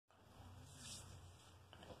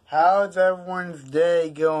How's everyone's day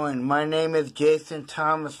going? My name is Jason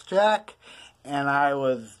Thomas Jack, and I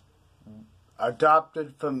was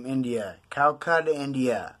adopted from India, Calcutta,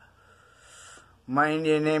 India. My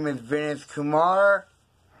Indian name is Vinith Kumar.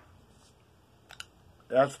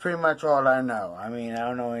 That's pretty much all I know. I mean, I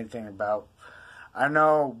don't know anything about. I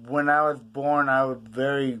know when I was born, I was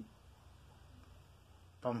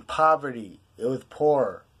from poverty. It was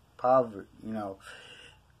poor, poverty.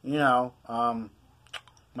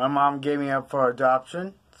 My mom gave me up for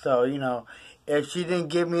adoption. So, if she didn't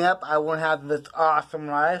give me up, I wouldn't have this awesome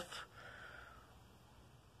life.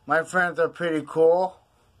 My friends are pretty cool.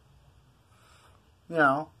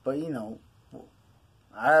 But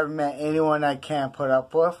I haven't met anyone I can't put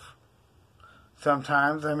up with.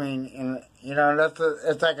 Sometimes, I mean,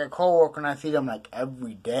 it's like a coworker, and I see them like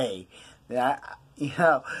every day.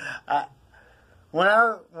 When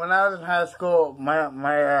I was in high school, my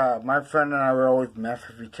friend and I would always mess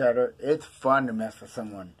with each other. It's fun to mess with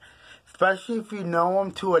someone, especially if you know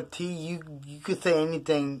them to a T. You could say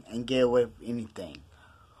anything and get away with anything,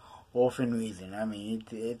 within reason. I mean,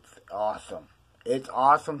 it's awesome. It's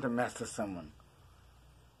awesome to mess with someone.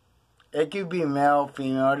 It could be male,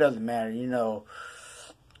 female. It doesn't matter.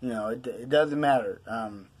 It doesn't matter.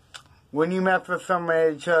 When you mess with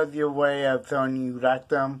somebody, it shows your way of showing you like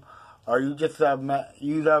them. Or you just love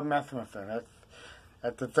messing with them.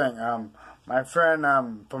 That's the thing. My friend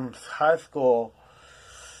from high school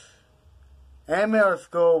and middle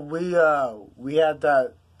school, we had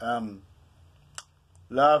that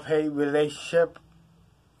love-hate relationship.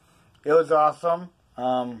 It was awesome.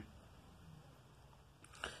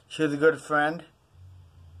 She was a good friend.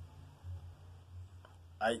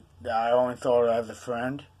 I only saw her as a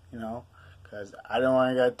friend, because I don't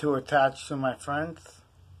want to get too attached to my friends.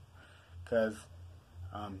 Because,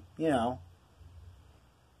 I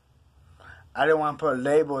don't want to put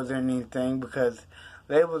labels in anything because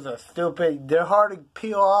labels are stupid. They're hard to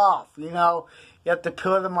peel off, You have to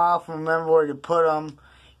peel them off and remember where to put them.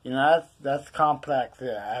 That's complex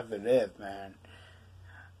as it is, man.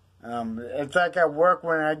 It's like at work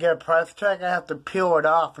when I get a price check, I have to peel it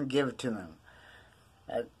off and give it to them.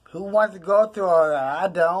 Who wants to go through all that? I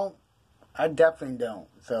don't. I definitely don't.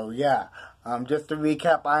 So, yeah. Just to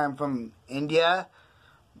recap, I am from India.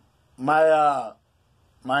 My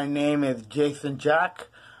name is Jason Thomas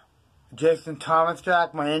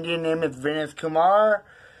Jack. My Indian name is Vinith Kumar.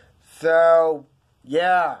 So,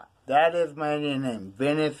 yeah, that is my Indian name,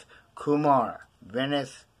 Vinith Kumar.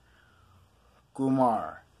 Vinith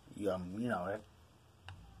Kumar.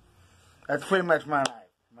 That's pretty much my life.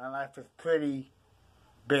 My life is pretty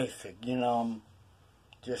basic. I'm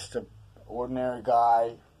just an ordinary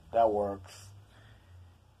guy that works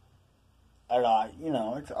a lot.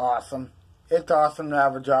 It's awesome. It's awesome to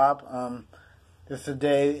have a job.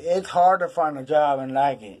 It's hard to find a job and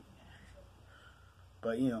like it.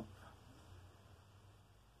 But,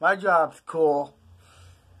 my job's cool.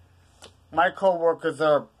 My coworkers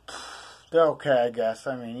they're okay, I guess.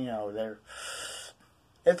 I mean,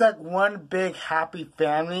 it's like one big happy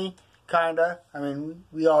family, kinda. I mean,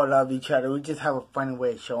 we all love each other. We just have a funny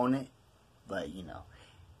way of showing it. But,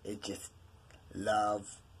 it's just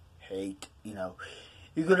love, hate,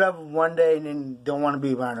 You could love them one day and then don't want to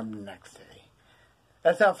be around them the next day.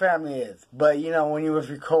 That's how family is. But, when you're with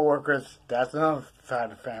your coworkers, that's another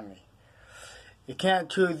side of family. You can't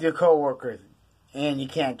choose your coworkers, and you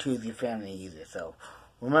can't choose your family either. So,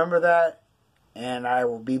 remember that, and I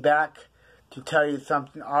will be back to tell you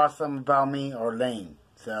something awesome about me or lame.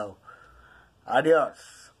 So,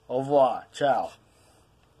 adios, au revoir, ciao.